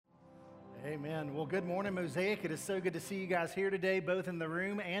Amen. Well, good morning, Mosaic. It is so good to see you guys here today, both in the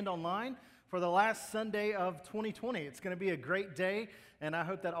room and online, for the last Sunday of 2020. It's going to be a great day, and I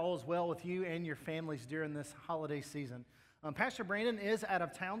hope that all is well with you and your families during this holiday season. Pastor Brandon is out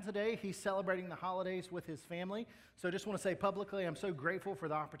of town today. He's celebrating the holidays with his family. So I just want to say publicly, I'm so grateful for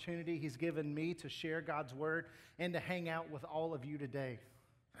the opportunity he's given me to share God's word and to hang out with all of you today.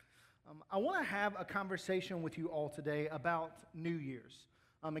 I want to have a conversation with you all today about New Year's.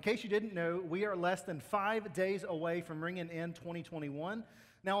 In case you didn't know, we are less than 5 days away from ringing in 2021.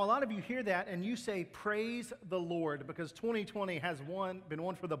 Now, a lot of you hear that and you say, praise the Lord, because 2020 has been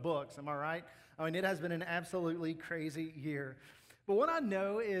one for the books, am I right? I mean, it has been an absolutely crazy year. But what I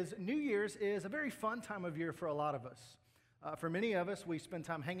know is New Year's is a very fun time of year for a lot of us. For many of us, we spend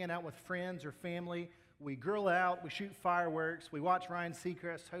time hanging out with friends or family. We grill out, we shoot fireworks, we watch Ryan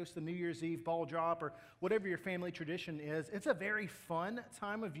Seacrest host the New Year's Eve ball drop, or whatever your family tradition is. It's a very fun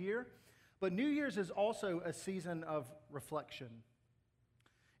time of year, but New Year's is also a season of reflection.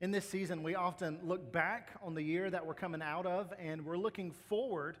 In this season, we often look back on the year that we're coming out of, and we're looking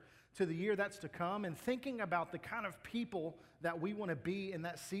forward to the year that's to come and thinking about the kind of people that we want to be in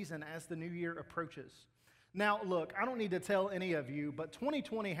that season as the new year approaches. Now, look, I don't need to tell any of you, but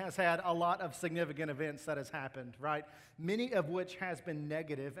 2020 has had a lot of significant events that has happened, right? Many of which has been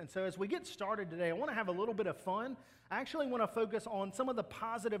negative. And so as we get started today, I want to have a little bit of fun. I actually want to focus on some of the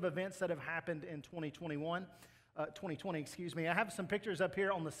positive events that have happened in 2020, excuse me. I have some pictures up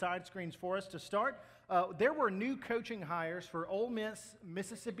here on the side screens for us to start. There were new coaching hires for Ole Miss,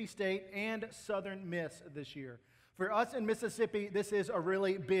 Mississippi State, and Southern Miss this year. For us in Mississippi, this is a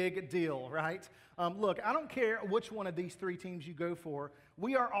really big deal, right? Look, I don't care which one of these three teams you go for.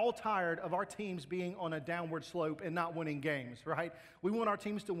 We are all tired of our teams being on a downward slope and not winning games, right? We want our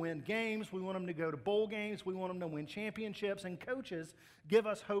teams to win games. We want them to go to bowl games. We want them to win championships. And coaches give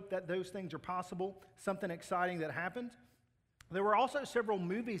us hope that those things are possible, something exciting that happened. There were also several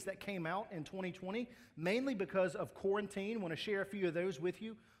movies that came out in 2020, mainly because of quarantine. I want to share a few of those with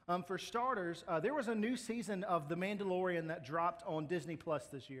you. For starters, there was a new season of The Mandalorian that dropped on Disney Plus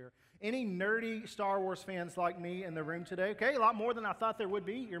this year. Any nerdy Star Wars fans like me in the room today? Okay, a lot more than I thought there would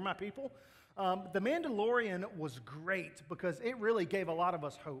be. You're my people. The Mandalorian was great because it really gave a lot of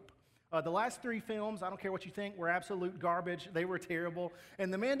us hope. The last three films, I don't care what you think, were absolute garbage. They were terrible.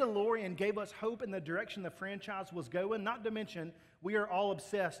 And The Mandalorian gave us hope in the direction the franchise was going, not to mention we are all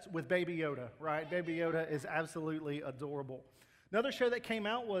obsessed with Baby Yoda, right? Baby Yoda is absolutely adorable. Another show that came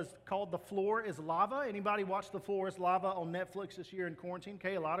out was called The Floor is Lava. Anybody watch The Floor is Lava on Netflix this year in quarantine?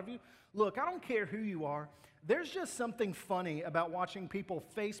 Okay, a lot of you. Look, I don't care who you are. There's just something funny about watching people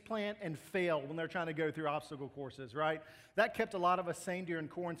faceplant and fail when they're trying to go through obstacle courses, right? That kept a lot of us sane during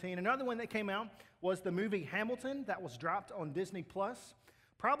quarantine. Another one that came out was the movie Hamilton that was dropped on Disney Plus.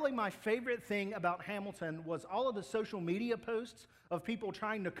 Probably my favorite thing about Hamilton was all of the social media posts of people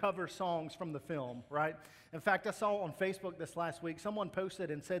trying to cover songs from the film, right? In fact, I saw on Facebook this last week, someone posted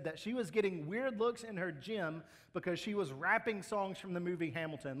and said that she was getting weird looks in her gym because she was rapping songs from the movie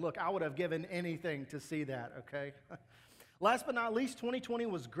Hamilton. Look, I would have given anything to see that, okay? Last but not least, 2020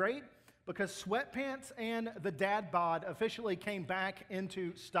 was great because sweatpants and the dad bod officially came back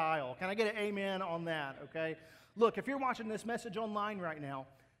into style. Can I get an amen on that, okay? Look, if you're watching this message online right now,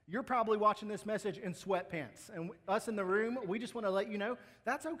 you're probably watching this message in sweatpants. And us in the room, we just want to let you know,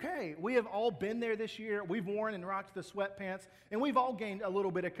 that's okay. We have all been there this year. We've worn and rocked the sweatpants. And we've all gained a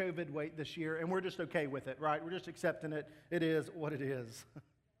little bit of COVID weight this year. And we're just okay with it, right? We're just accepting it. It is what it is.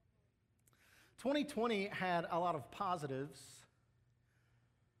 2020 had a lot of positives.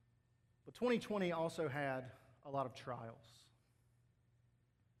 But 2020 also had a lot of trials.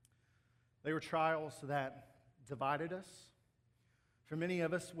 They were trials that divided us. For many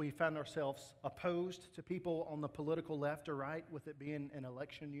of us, we found ourselves opposed to people on the political left or right, with it being an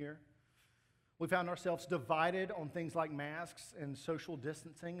election year. We found ourselves divided on things like masks and social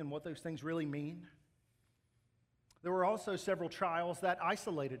distancing and what those things really mean. There were also several trials that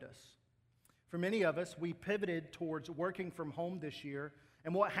isolated us. For many of us, we pivoted towards working from home this year,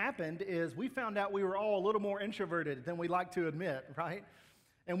 and what happened is we found out we were all a little more introverted than we like to admit, right?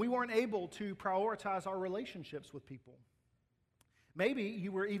 And we weren't able to prioritize our relationships with people. Maybe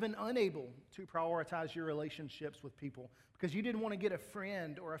you were even unable to prioritize your relationships with people because you didn't want to get a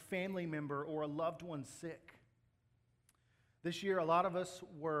friend or a family member or a loved one sick. This year, a lot of us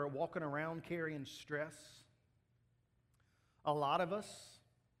were walking around carrying stress. A lot of us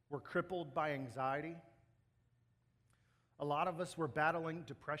were crippled by anxiety. A lot of us were battling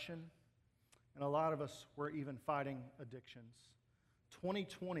depression. And a lot of us were even fighting addictions.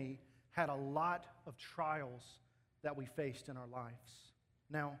 2020 had a lot of trials that we faced in our lives.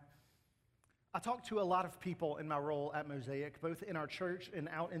 Now, I talk to a lot of people in my role at Mosaic, both in our church and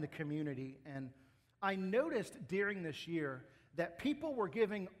out in the community, and I noticed during this year that people were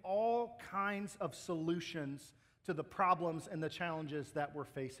giving all kinds of solutions to the problems and the challenges that we're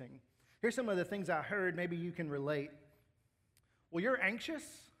facing. Here's some of the things I heard, maybe you can relate. Well, you're anxious?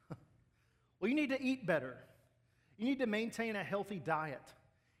 Well, you need to eat better. You need to maintain a healthy diet.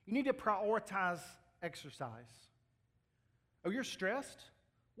 You need to prioritize exercise. Oh, you're stressed?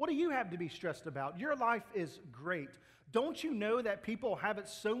 What do you have to be stressed about? Your life is great. Don't you know that people have it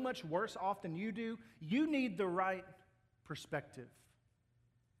so much worse off than you do? You need the right perspective.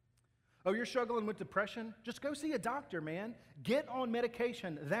 Oh, you're struggling with depression? Just go see a doctor, man. Get on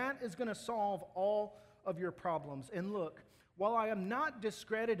medication. That is going to solve all of your problems. And look, while I am not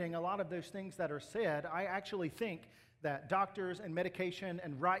discrediting a lot of those things that are said, I actually think that doctors and medication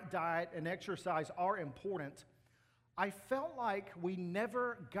and right diet and exercise are important. I felt like we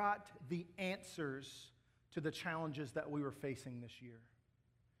never got the answers to the challenges that we were facing this year.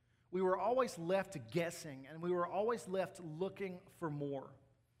 We were always left guessing, and we were always left looking for more.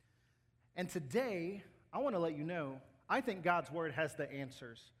 And today, I want to let you know, I think God's Word has the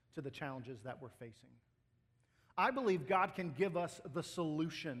answers to the challenges that we're facing. I believe God can give us the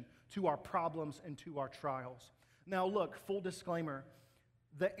solution to our problems and to our trials. Now look, full disclaimer,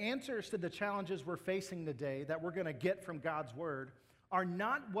 the answers to the challenges we're facing today that we're going to get from God's Word are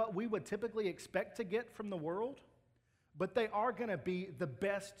not what we would typically expect to get from the world, but they are going to be the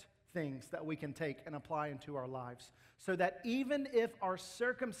best things that we can take and apply into our lives, so that even if our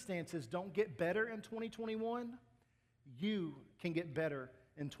circumstances don't get better in 2021, you can get better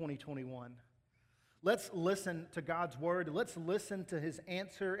in 2021. Let's listen to God's Word. Let's listen to His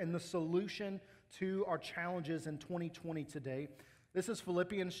answer and the solution to our challenges in 2020 today. This is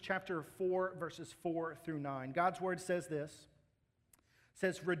Philippians chapter 4, verses 4 through 9. God's Word says this. It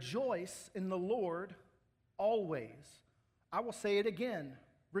says, "Rejoice in the Lord always." I will say it again.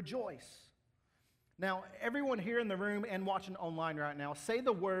 Rejoice. Now, everyone here in the room and watching online right now, say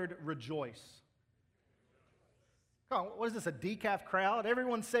the word rejoice. Come on, what is this, a decaf crowd?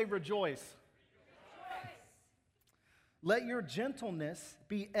 Everyone say rejoice. Rejoice. Let your gentleness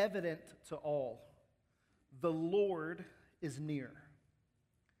be evident to all. The Lord is near.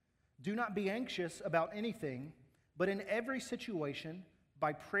 Do not be anxious about anything, but in every situation,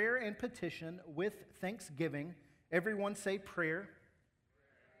 by prayer and petition, with thanksgiving, everyone say prayer.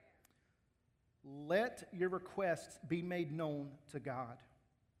 Let your requests be made known to God.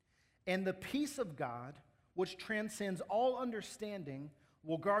 And the peace of God, which transcends all understanding,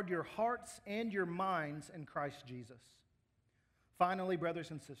 will guard your hearts and your minds in Christ Jesus. Finally,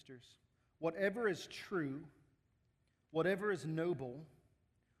 brothers and sisters, whatever is true, whatever is noble,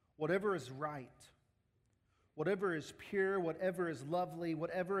 whatever is right, whatever is pure, whatever is lovely,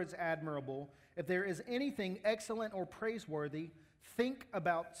 whatever is admirable, if there is anything excellent or praiseworthy, think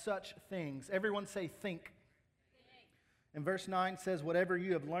about such things. Everyone say think. And verse 9 says, whatever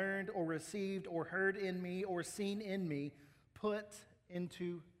you have learned or received or heard in me or seen in me, put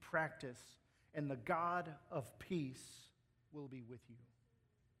into practice, and the God of peace will be with you.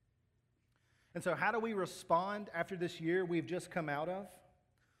 And so how do we respond after this year we've just come out of?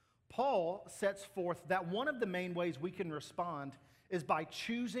 Paul sets forth that one of the main ways we can respond is by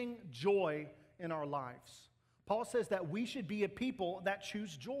choosing joy in our lives. Paul says that we should be a people that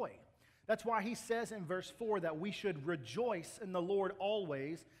choose joy. That's why he says in verse 4 that we should rejoice in the Lord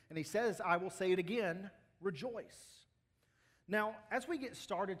always. And he says, I will say it again, rejoice. Now, as we get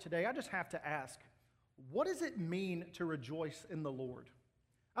started today, I just have to ask, what does it mean to rejoice in the Lord?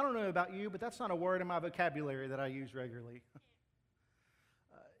 I don't know about you, but that's not a word in my vocabulary that I use regularly.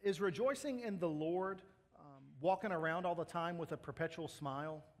 Is rejoicing in the Lord walking around all the time with a perpetual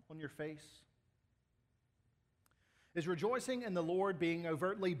smile on your face? Is rejoicing in the Lord being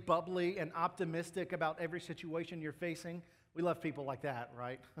overtly bubbly and optimistic about every situation you're facing? We love people like that,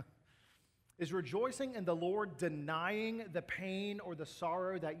 right? Is rejoicing in the Lord denying the pain or the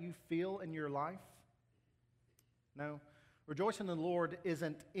sorrow that you feel in your life? No. Rejoicing in the Lord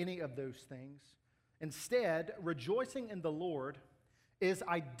isn't any of those things. Instead, rejoicing in the Lord is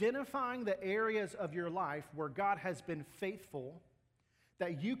identifying the areas of your life where God has been faithful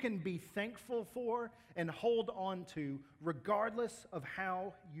that you can be thankful for and hold on to regardless of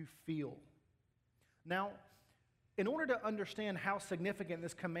how you feel. Now, in order to understand how significant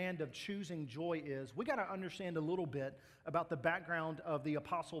this command of choosing joy is, we got to understand a little bit about the background of the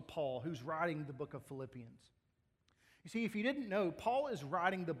Apostle Paul, who's writing the book of Philippians. You see, if you didn't know, Paul is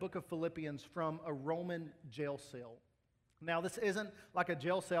writing the book of Philippians from a Roman jail cell. Now, this isn't like a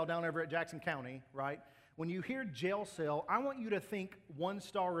jail cell down over at Jackson County, right? When you hear jail cell, I want you to think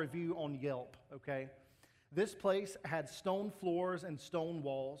 1-star review on Yelp, okay? This place had stone floors and stone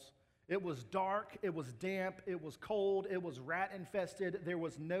walls. It was dark, it was damp, it was cold, it was rat infested, there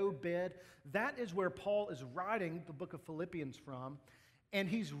was no bed. That is where Paul is writing the book of Philippians from. And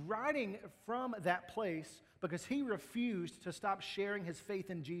he's writing from that place because he refused to stop sharing his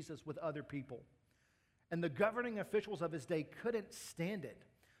faith in Jesus with other people. And the governing officials of his day couldn't stand it.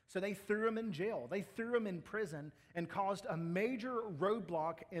 So they threw him in jail. They threw him in prison and caused a major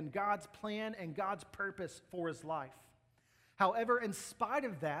roadblock in God's plan and God's purpose for his life. However, in spite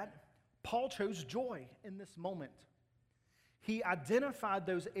of that, Paul chose joy in this moment. He identified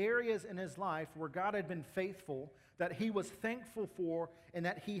those areas in his life where God had been faithful, that he was thankful for, and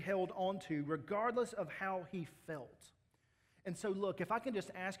that he held on to, regardless of how he felt. And so, look, if I can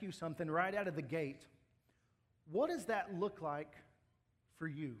just ask you something right out of the gate, what does that look like for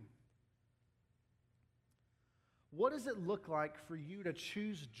you? What does it look like for you to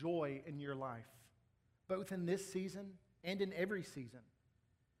choose joy in your life, both in this season and in every season?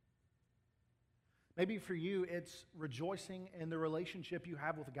 Maybe for you, it's rejoicing in the relationship you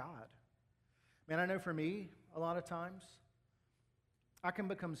have with God. Man, I know for me, a lot of times, I can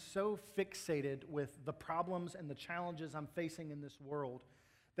become so fixated with the problems and the challenges I'm facing in this world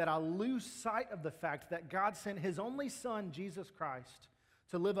that I lose sight of the fact that God sent his only son, Jesus Christ,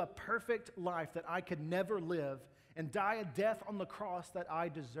 to live a perfect life that I could never live and die a death on the cross that I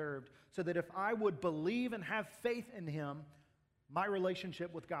deserved, so that if I would believe and have faith in him, my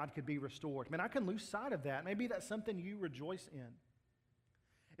relationship with God could be restored. Man, I can lose sight of that. Maybe that's something you rejoice in.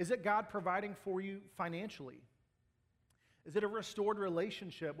 Is it God providing for you financially? Is it a restored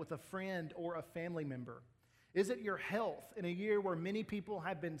relationship with a friend or a family member? Is it your health in a year where many people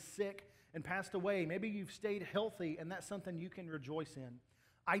have been sick and passed away? Maybe you've stayed healthy and that's something you can rejoice in.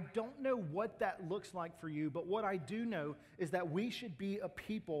 I don't know what that looks like for you, but what I do know is that we should be a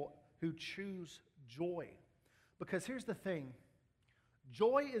people who choose joy. Because here's the thing.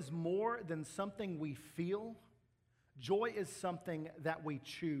 Joy is more than something we feel. Joy is something that we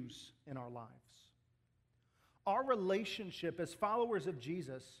choose in our lives. Our relationship as followers of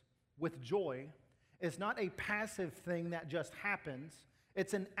Jesus with joy is not a passive thing that just happens.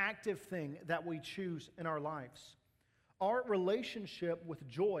 It's an active thing that we choose in our lives. Our relationship with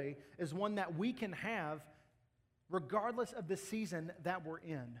joy is one that we can have regardless of the season that we're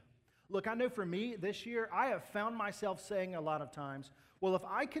in. Look, I know for me this year, I have found myself saying a lot of times, well, if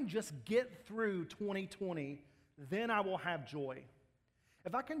I can just get through 2020, then I will have joy.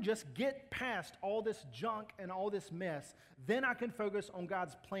 If I can just get past all this junk and all this mess, then I can focus on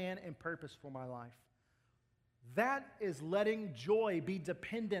God's plan and purpose for my life. That is letting joy be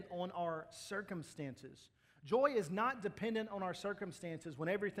dependent on our circumstances. Joy is not dependent on our circumstances when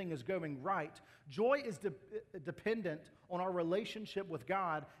everything is going right. Joy is dependent on our relationship with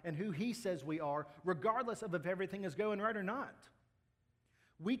God and who he says we are, regardless of if everything is going right or not.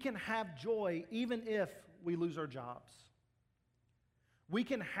 We can have joy even if we lose our jobs. We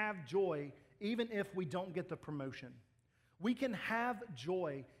can have joy even if we don't get the promotion. We can have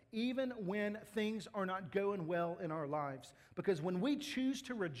joy even when things are not going well in our lives. Because when we choose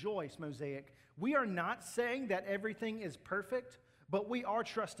to rejoice, Mosaic, we are not saying that everything is perfect, but we are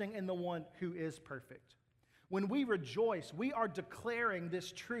trusting in the one who is perfect. When we rejoice, we are declaring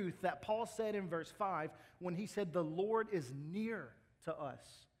this truth that Paul said in verse 5 when he said, the Lord is near to us.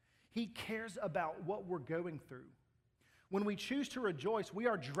 He cares about what we're going through. When we choose to rejoice, we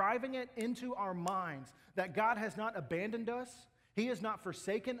are driving it into our minds that God has not abandoned us, he has not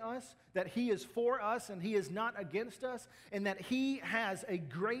forsaken us, that he is for us and he is not against us, and that he has a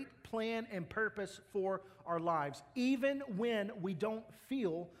great plan and purpose for our lives, even when we don't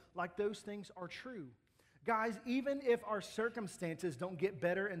feel like those things are true. Guys, even if our circumstances don't get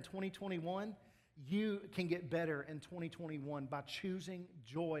better in 2021, you can get better in 2021 by choosing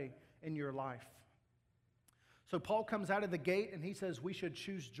joy in your life. So Paul comes out of the gate and he says we should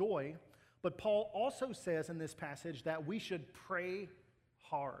choose joy, but Paul also says in this passage that we should pray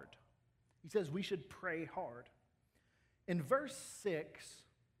hard. He says we should pray hard. In verse 6,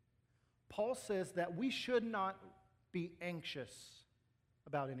 Paul says that we should not be anxious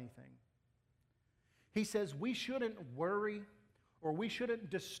about anything. He says we shouldn't worry or we shouldn't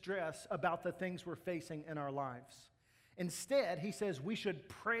distress about the things we're facing in our lives. Instead, he says we should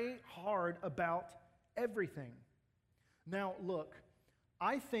pray hard about everything. Now, look,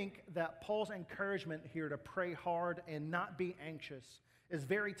 I think that Paul's encouragement here to pray hard and not be anxious is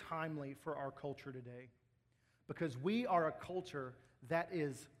very timely for our culture today, because we are a culture that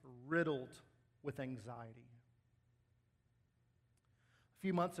is riddled with anxiety. A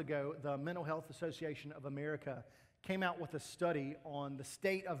few months ago, the Mental Health Association of America came out with a study on the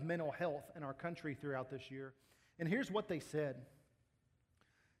state of mental health in our country throughout this year. And here's what they said.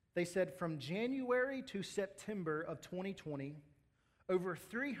 They said from January to September of 2020, over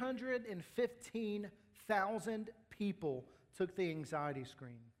 315,000 people took the anxiety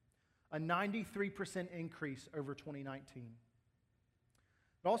screen, a 93% increase over 2019.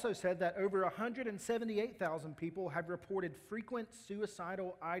 It also said that over 178,000 people have reported frequent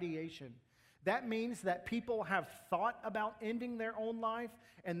suicidal ideation. That means that people have thought about ending their own life,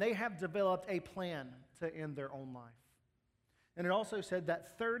 and they have developed a plan to end their own life. And it also said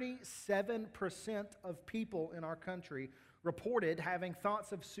that 37% of people in our country reported having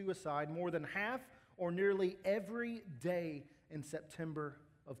thoughts of suicide more than half or nearly every day in September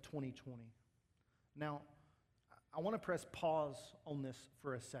of 2020. Now, I want to press pause on this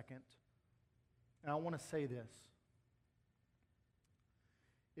for a second. And I want to say this.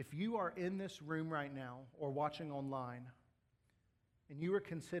 If you are in this room right now or watching online and you are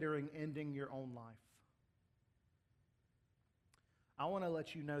considering ending your own life, I want to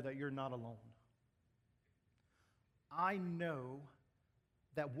let you know that you're not alone. I know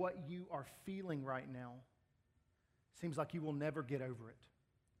that what you are feeling right now seems like you will never get over it.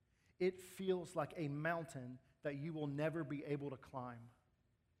 It feels like a mountain that you will never be able to climb.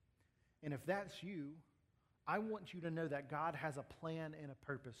 And if that's you, I want you to know that God has a plan and a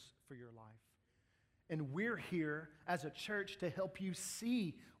purpose for your life. And we're here as a church to help you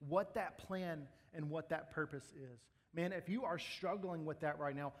see what that plan and what that purpose is. Man, if you are struggling with that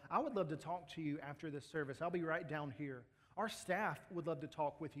right now, I would love to talk to you after this service. I'll be right down here. Our staff would love to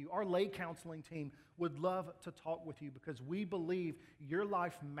talk with you. Our lay counseling team would love to talk with you because we believe your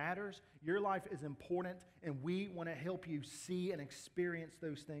life matters, your life is important, and we want to help you see and experience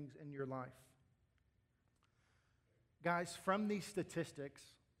those things in your life. Guys, from these statistics,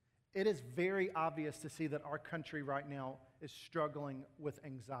 it is very obvious to see that our country right now is struggling with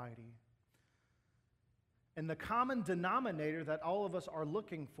anxiety. And the common denominator that all of us are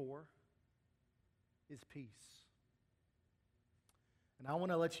looking for is peace. And I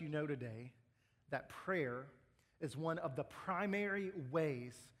want to let you know today that prayer is one of the primary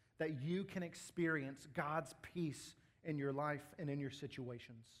ways that you can experience God's peace in your life and in your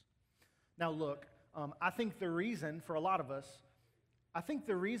situations. Now look, I think the reason for a lot of us, I think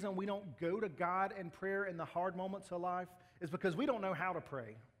the reason we don't go to God in prayer in the hard moments of life is because we don't know how to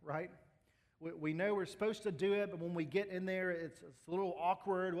pray, right? We know we're supposed to do it, but when we get in there, it's a little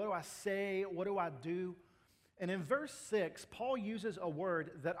awkward. What do I say? What do I do? And in verse 6, Paul uses a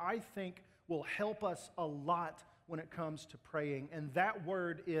word that I think will help us a lot when it comes to praying, and that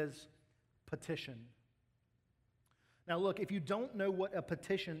word is petition. Now look, if you don't know what a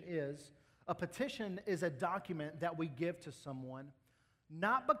petition is a document that we give to someone,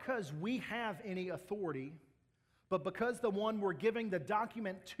 not because we have any authority, but because the one we're giving the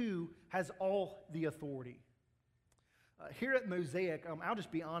document to has all the authority. Here at Mosaic, I'll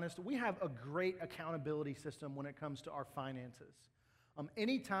just be honest, we have a great accountability system when it comes to our finances.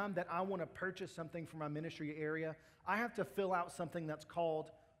 Anytime that I want to purchase something for my ministry area, I have to fill out something that's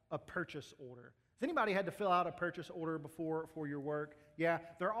called a purchase order. Has anybody had to fill out a purchase order before for your work? Yeah,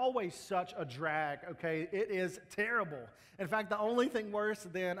 they're always such a drag, okay? It is terrible. In fact, the only thing worse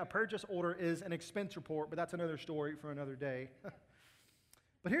than a purchase order is an expense report, but that's another story for another day.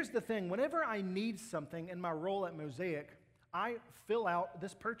 But here's the thing. Whenever I need something in my role at Mosaic, I fill out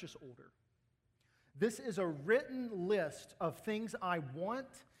this purchase order. This is a written list of things I want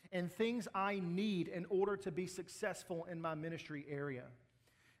and things I need in order to be successful in my ministry area.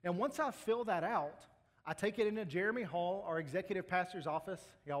 And once I fill that out, I take it into Jeremy Hall, our executive pastor's office.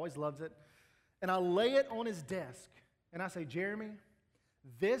 He always loves it. And I lay it on his desk. And I say, Jeremy,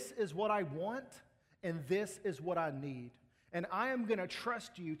 this is what I want and this is what I need. And I am going to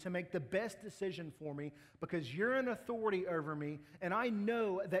trust you to make the best decision for me because you're an authority over me and I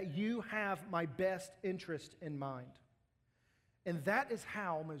know that you have my best interest in mind. And that is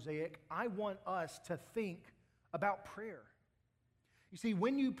how, Mosaic, I want us to think about prayer. You see,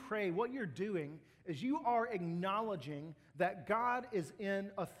 when you pray, what you're doing is you are acknowledging that God is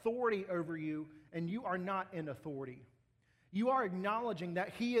in authority over you and you are not in authority. You are acknowledging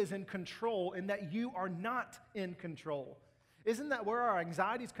that He is in control and that you are not in control. Isn't that where our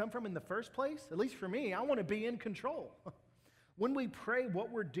anxieties come from in the first place? At least for me, I want to be in control. When we pray,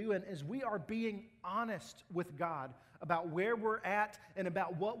 what we're doing is we are being honest with God about where we're at and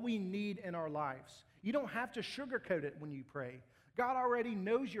about what we need in our lives. You don't have to sugarcoat it when you pray. God already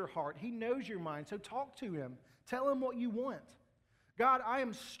knows your heart. He knows your mind. So talk to Him. Tell Him what you want. God, I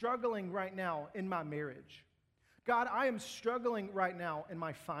am struggling right now in my marriage. God, I am struggling right now in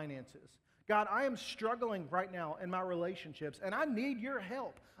my finances. God, I am struggling right now in my relationships, and I need your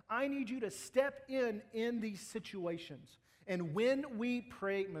help. I need you to step in these situations. And when we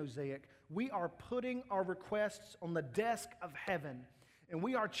pray Mosaic, we are putting our requests on the desk of heaven, and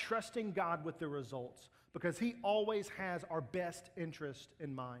we are trusting God with the results because He always has our best interest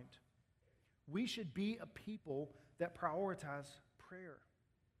in mind. We should be a people that prioritize prayer.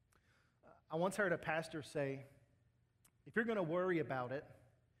 I once heard a pastor say, if you're going to worry about it,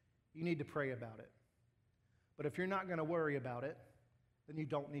 you need to pray about it. But if you're not going to worry about it, then you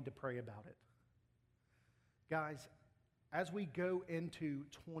don't need to pray about it. Guys, as we go into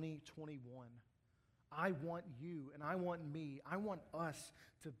 2021, I want you and I want me, I want us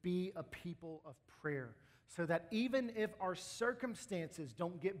to be a people of prayer so that even if our circumstances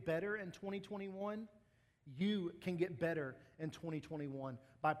don't get better in 2021, you can get better in 2021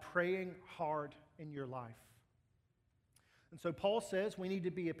 by praying hard in your life. And so Paul says we need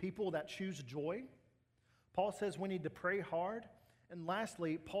to be a people that choose joy. Paul says we need to pray hard. And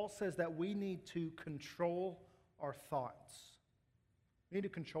lastly, Paul says that we need to control our thoughts. We need to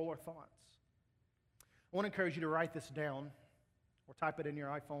control our thoughts. I want to encourage you to write this down or type it in your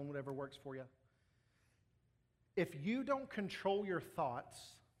iPhone, whatever works for you. If you don't control your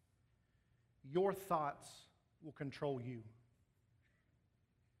thoughts will control you.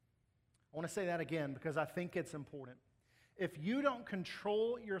 I want to say that again because I think it's important. If you don't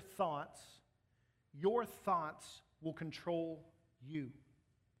control your thoughts will control you.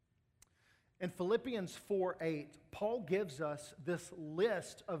 In Philippians 4:8, Paul gives us this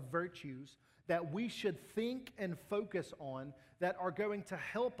list of virtues that we should think and focus on that are going to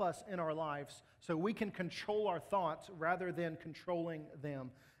help us in our lives so we can control our thoughts rather than controlling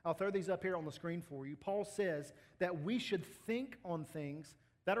them. I'll throw these up here on the screen for you. Paul says that we should think on things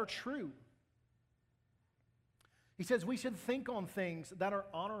that are true. He says we should think on things that are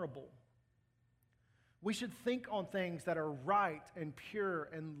honorable. We should think on things that are right and pure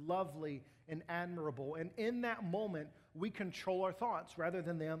and lovely and admirable. And in that moment, we control our thoughts rather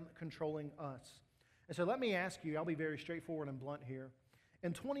than them controlling us. And so let me ask you, I'll be very straightforward and blunt here.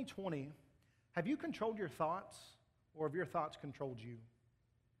 In 2020, have you controlled your thoughts or have your thoughts controlled you?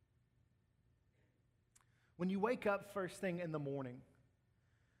 When you wake up first thing in the morning,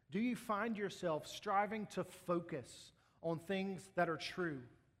 do you find yourself striving to focus on things that are true,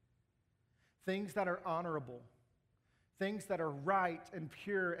 things that are honorable, things that are right and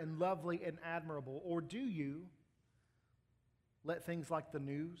pure and lovely and admirable? Or do you let things like the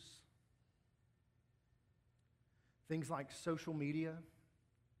news, things like social media,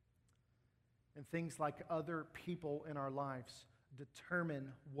 and things like other people in our lives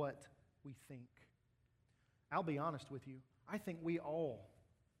determine what we think? I'll be honest with you, I think we all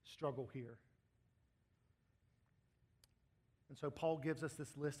struggle here. And so Paul gives us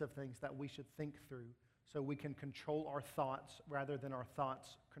this list of things that we should think through so we can control our thoughts rather than our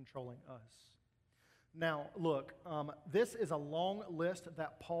thoughts controlling us. Now, look, this is a long list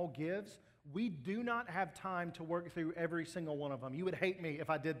that Paul gives. We do not have time to work through every single one of them. You would hate me if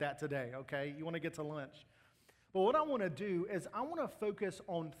I did that today, okay? You want to get to lunch. But what I want to do is I want to focus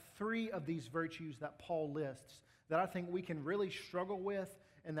on 3 of these virtues that Paul lists that I think we can really struggle with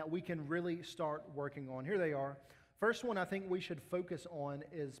and that we can really start working on. Here they are. First one I think we should focus on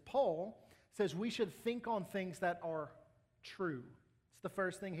is Paul says we should think on things that are true. It's the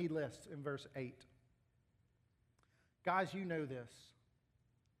first thing he lists in verse 8. Guys, you know this,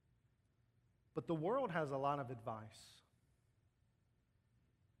 but the world has a lot of advice.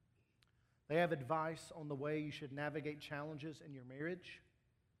 They have advice on the way you should navigate challenges in your marriage.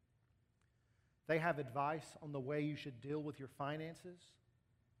 They have advice on the way you should deal with your finances.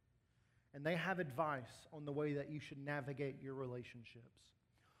 And they have advice on the way that you should navigate your relationships.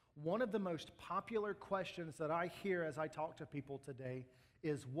 One of the most popular questions that I hear as I talk to people today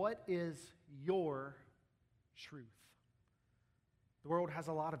is, what is your truth? The world has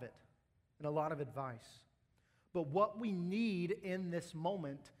a lot of it and a lot of advice. But what we need in this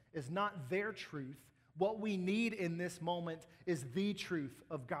moment is not their truth. What we need in this moment is the truth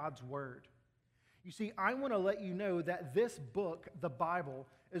of God's Word. You see, I want to let you know that this book, the Bible,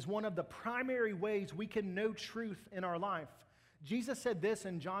 is one of the primary ways we can know truth in our life. Jesus said this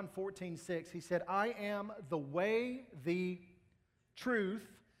in John 14:6. He said, I am the way, the truth,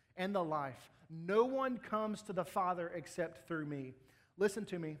 and the life. No one comes to the Father except through me. Listen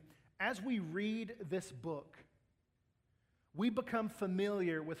to me. As we read this book, we become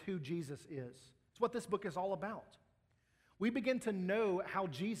familiar with who Jesus is. It's what this book is all about. We begin to know how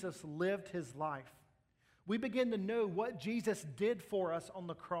Jesus lived his life. We begin to know what Jesus did for us on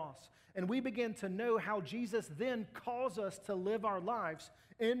the cross. And we begin to know how Jesus then calls us to live our lives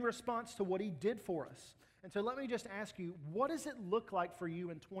in response to what he did for us. And so let me just ask you, what does it look like for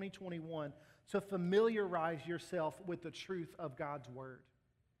you in 2021 to familiarize yourself with the truth of God's word?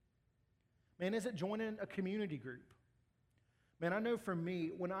 Man, is it joining a community group? Man, I know for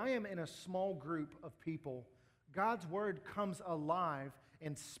me, when I am in a small group of people, God's word comes alive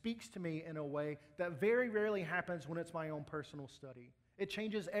and speaks to me in a way that very rarely happens when it's my own personal study. It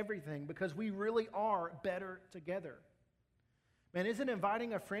changes everything because we really are better together. Man, isn't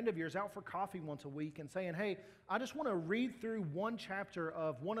inviting a friend of yours out for coffee once a week and saying, hey, I just want to read through one chapter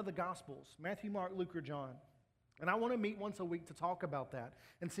of one of the Gospels, Matthew, Mark, Luke, or John, and I want to meet once a week to talk about that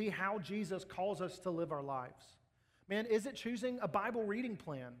and see how Jesus calls us to live our lives. Man, is it choosing a Bible reading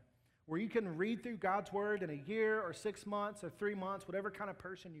plan where you can read through God's word in a year or 6 months or 3 months, whatever kind of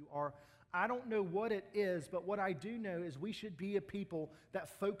person you are? I don't know what it is, but what I do know is we should be a people that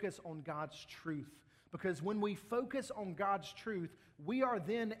focus on God's truth. Because when we focus on God's truth, we are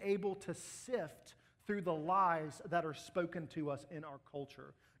then able to sift through the lies that are spoken to us in our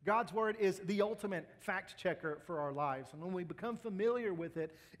culture. God's word is the ultimate fact checker for our lives. And when we become familiar with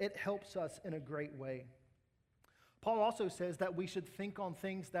it, it helps us in a great way. Paul also says that we should think on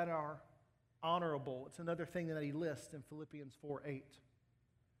things that are honorable. It's another thing that he lists in Philippians 4:8.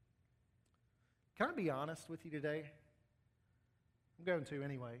 Can I be honest with you today? I'm going to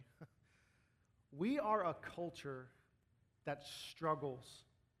anyway. We are a culture that struggles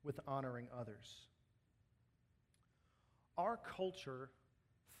with honoring others. Our culture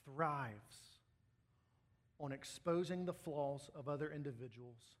thrives on exposing the flaws of other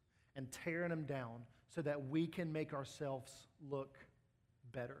individuals and tearing them down so that we can make ourselves look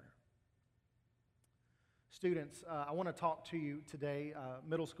better. Students, I want to talk to you today,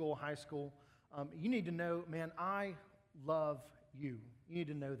 middle school, high school. You need to know, man, I love you. You need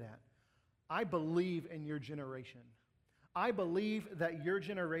to know that. I believe in your generation. I believe that your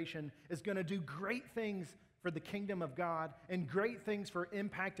generation is going to do great things for the kingdom of God and great things for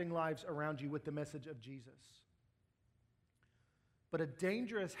impacting lives around you with the message of Jesus. But a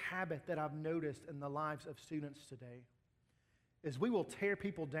dangerous habit that I've noticed in the lives of students today is we will tear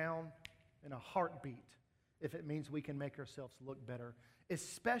people down in a heartbeat if it means we can make ourselves look better,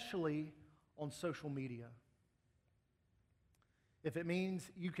 especially on social media. If it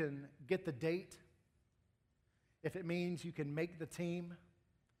means you can get the date, if it means you can make the team,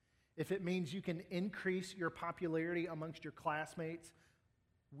 if it means you can increase your popularity amongst your classmates,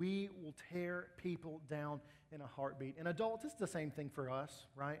 we will tear people down in a heartbeat. And adults, it's the same thing for us,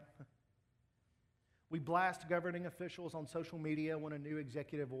 right? We blast governing officials on social media when a new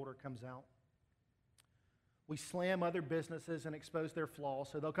executive order comes out. We slam other businesses and expose their flaws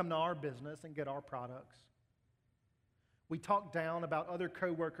so they'll come to our business and get our products. We talk down about other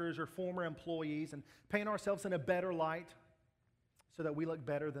coworkers or former employees and paint ourselves in a better light so that we look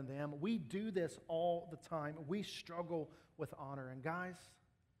better than them. We do this all the time. We struggle with honor. And guys,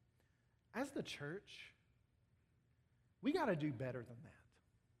 as the church, we got to do better than that.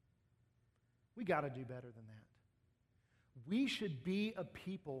 We got to do better than that. We should be a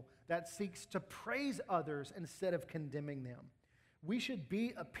people that seeks to praise others instead of condemning them. We should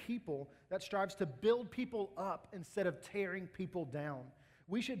be a people that strives to build people up instead of tearing people down.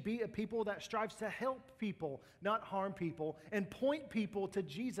 We should be a people that strives to help people, not harm people, and point people to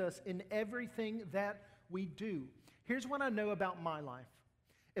Jesus in everything that we do. Here's what I know about my life.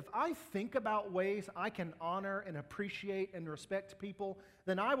 If I think about ways I can honor and appreciate and respect people,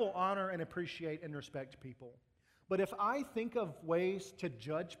 then I will honor and appreciate and respect people. But if I think of ways to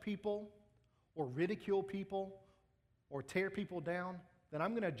judge people or ridicule people or tear people down, then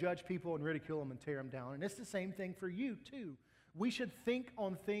I'm going to judge people and ridicule them and tear them down. And it's the same thing for you too. We should think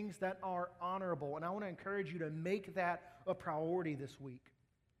on things that are honorable, and I want to encourage you to make that a priority this week.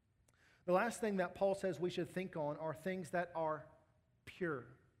 The last thing that Paul says we should think on are things that are pure.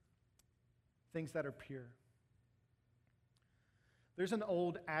 Things that are pure. There's an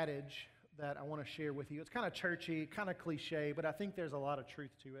old adage that I want to share with you. It's kind of churchy, kind of cliche, but I think there's a lot of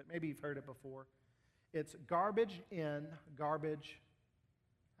truth to it. Maybe you've heard it before. It's garbage in, garbage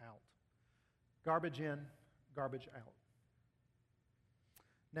out. Garbage in, garbage out.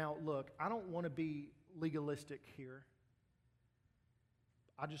 Now, look, I don't want to be legalistic here.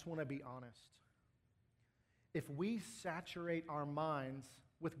 I just want to be honest. If we saturate our minds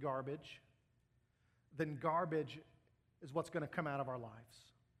with garbage, then garbage is what's going to come out of our lives.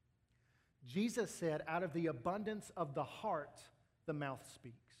 Jesus said, out of the abundance of the heart, the mouth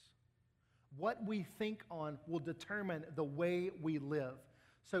speaks. What we think on will determine the way we live.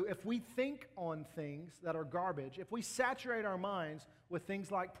 So if we think on things that are garbage, if we saturate our minds with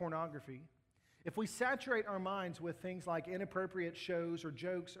things like pornography, if we saturate our minds with things like inappropriate shows or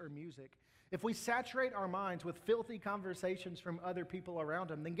jokes or music, if we saturate our minds with filthy conversations from other people around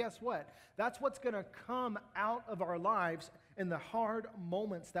them, then guess what? That's what's going to come out of our lives in the hard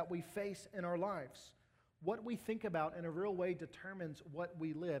moments that we face in our lives. What we think about in a real way determines what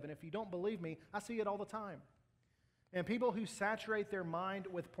we live. And if you don't believe me, I see it all the time. And people who saturate their mind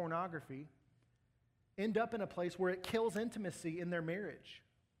with pornography end up in a place where it kills intimacy in their marriage.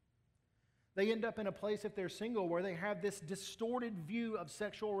 They end up in a place, if they're single, where they have this distorted view of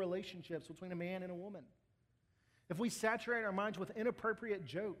sexual relationships between a man and a woman. If we saturate our minds with inappropriate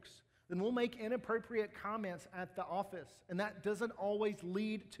jokes, then we'll make inappropriate comments at the office, and that doesn't always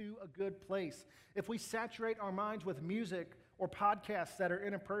lead to a good place. If we saturate our minds with music or podcasts that are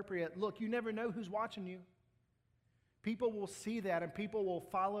inappropriate, look, you never know who's watching you. People will see that, and people will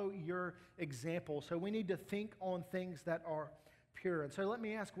follow your example. So we need to think on things that are pure. And so let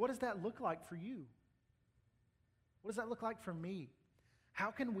me ask, what does that look like for you? What does that look like for me? How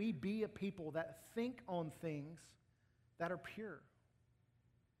can we be a people that think on things that are pure?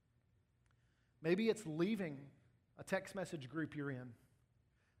 Maybe it's leaving a text message group you're in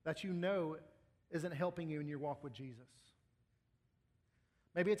that you know isn't helping you in your walk with Jesus.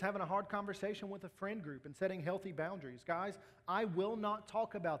 Maybe it's having a hard conversation with a friend group and setting healthy boundaries. Guys, I will not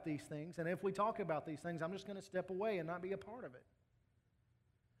talk about these things, and if we talk about these things, I'm just going to step away and not be a part of it.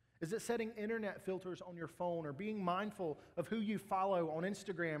 Is it setting internet filters on your phone or being mindful of who you follow on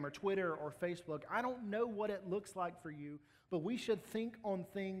Instagram or Twitter or Facebook? I don't know what it looks like for you, but we should think on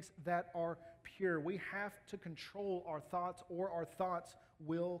things that are pure. We have to control our thoughts, or our thoughts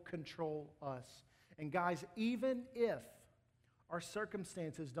will control us. And guys, even if our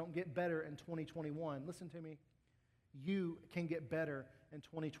circumstances don't get better in 2021, listen to me, you can get better in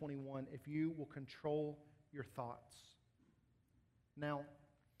 2021 if you will control your thoughts. Now,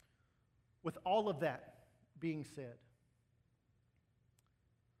 with all of that being said,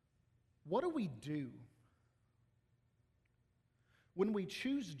 what do we do when we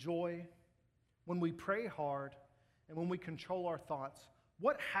choose joy, when we pray hard, and when we control our thoughts?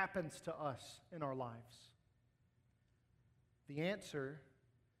 What happens to us in our lives? The answer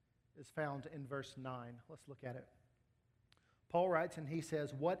is found in verse 9. Let's look at it. Paul writes, and he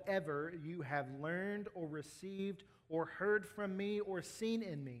says, "Whatever you have learned or received or heard from me or seen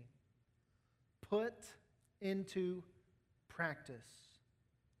in me, put into practice,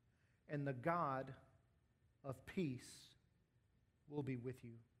 and the God of peace will be with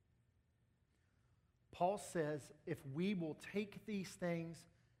you." Paul says if we will take these things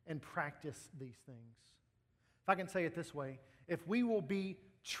and practice these things, if I can say it this way, if we will be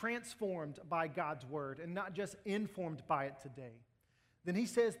transformed by God's word and not just informed by it today, then he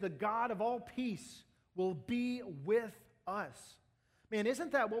says the God of all peace will be with us. Man,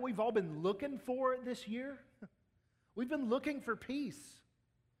 isn't that what we've all been looking for this year? We've been looking for peace.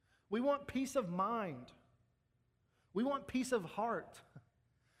 We want peace of mind. We want peace of heart.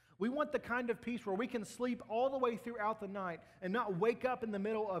 We want the kind of peace where we can sleep all the way throughout the night and not wake up in the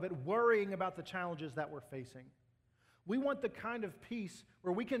middle of it worrying about the challenges that we're facing. We want the kind of peace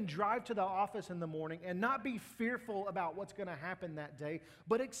where we can drive to the office in the morning and not be fearful about what's going to happen that day,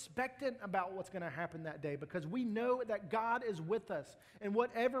 but expectant about what's going to happen that day, because we know that God is with us. And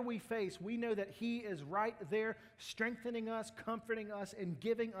whatever we face, we know that He is right there, strengthening us, comforting us, and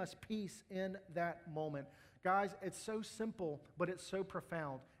giving us peace in that moment. Guys, it's so simple, but it's so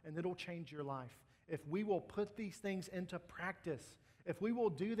profound, and it'll change your life. If we will put these things into practice, if we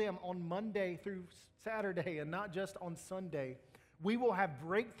will do them on Monday through Saturday and not just on Sunday, we will have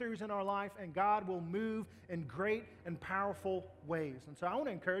breakthroughs in our life, and God will move in great and powerful ways. And so I want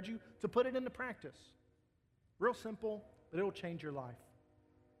to encourage you to put it into practice. Real simple, but it'll change your life.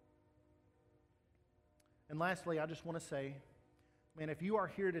 And lastly, I just want to say, man, if you are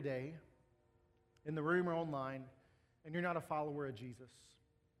here today, in the room or online, and you're not a follower of Jesus,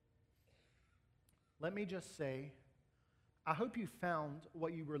 let me just say, I hope you found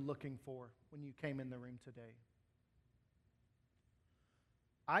what you were looking for when you came in the room today.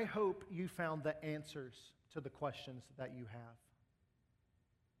 I hope you found the answers to the questions that you have.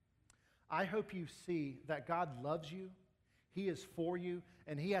 I hope you see that God loves you, He is for you,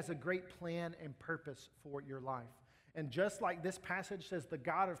 and He has a great plan and purpose for your life. And just like this passage says, the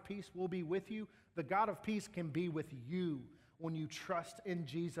God of peace will be with you, the God of peace can be with you when you trust in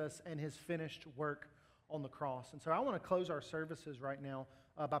Jesus and His finished work on the cross. And so I want to close our services right now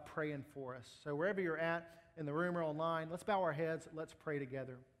by praying for us. So wherever you're at, in the room or online, let's bow our heads, let's pray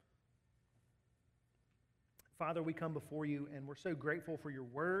together. Father, we come before you, and we're so grateful for your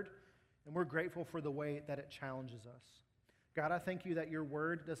word, and we're grateful for the way that it challenges us. God, I thank you that your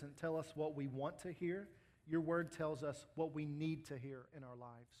word doesn't tell us what we want to hear. Your word tells us what we need to hear in our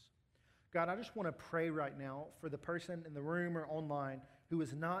lives. God, I just want to pray right now for the person in the room or online who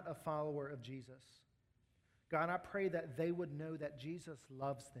is not a follower of Jesus. God, I pray that they would know that Jesus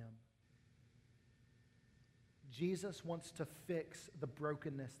loves them. Jesus wants to fix the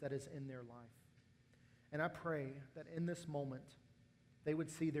brokenness that is in their life. And I pray that in this moment, they would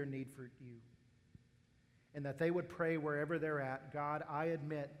see their need for you. And that they would pray wherever they're at, God, I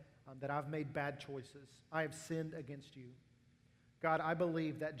admit that I've made bad choices. I have sinned against you. God, I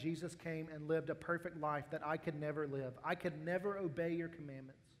believe that Jesus came and lived a perfect life that I could never live. I could never obey your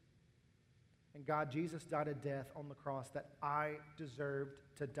commandments. And God, Jesus died a death on the cross that I deserved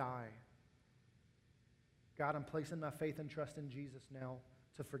to die. God, I'm placing my faith and trust in Jesus now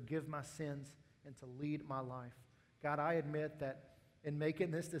to forgive my sins and to lead my life. God, I admit that in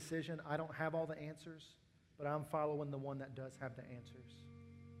making this decision, I don't have all the answers, but I'm following the one that does have the answers.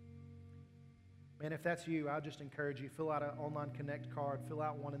 Man, if that's you, I'll just encourage you, fill out an online connect card, fill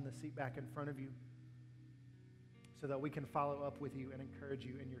out one in the seat back in front of you so that we can follow up with you and encourage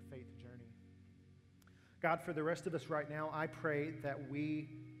you in your faith journey. God, for the rest of us right now, I pray that we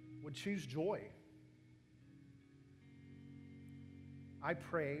would choose joy. I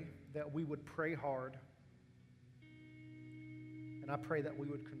pray that we would pray hard, and I pray that we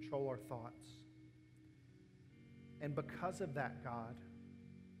would control our thoughts. And because of that, God,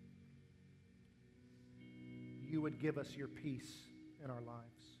 you would give us your peace in our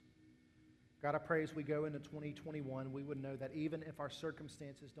lives. God, I pray as we go into 2021, we would know that even if our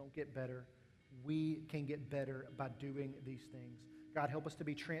circumstances don't get better, we can get better by doing these things. God, help us to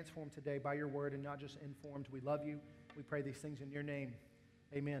be transformed today by your word and not just informed. We love you. We pray these things in your name.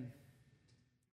 Amen.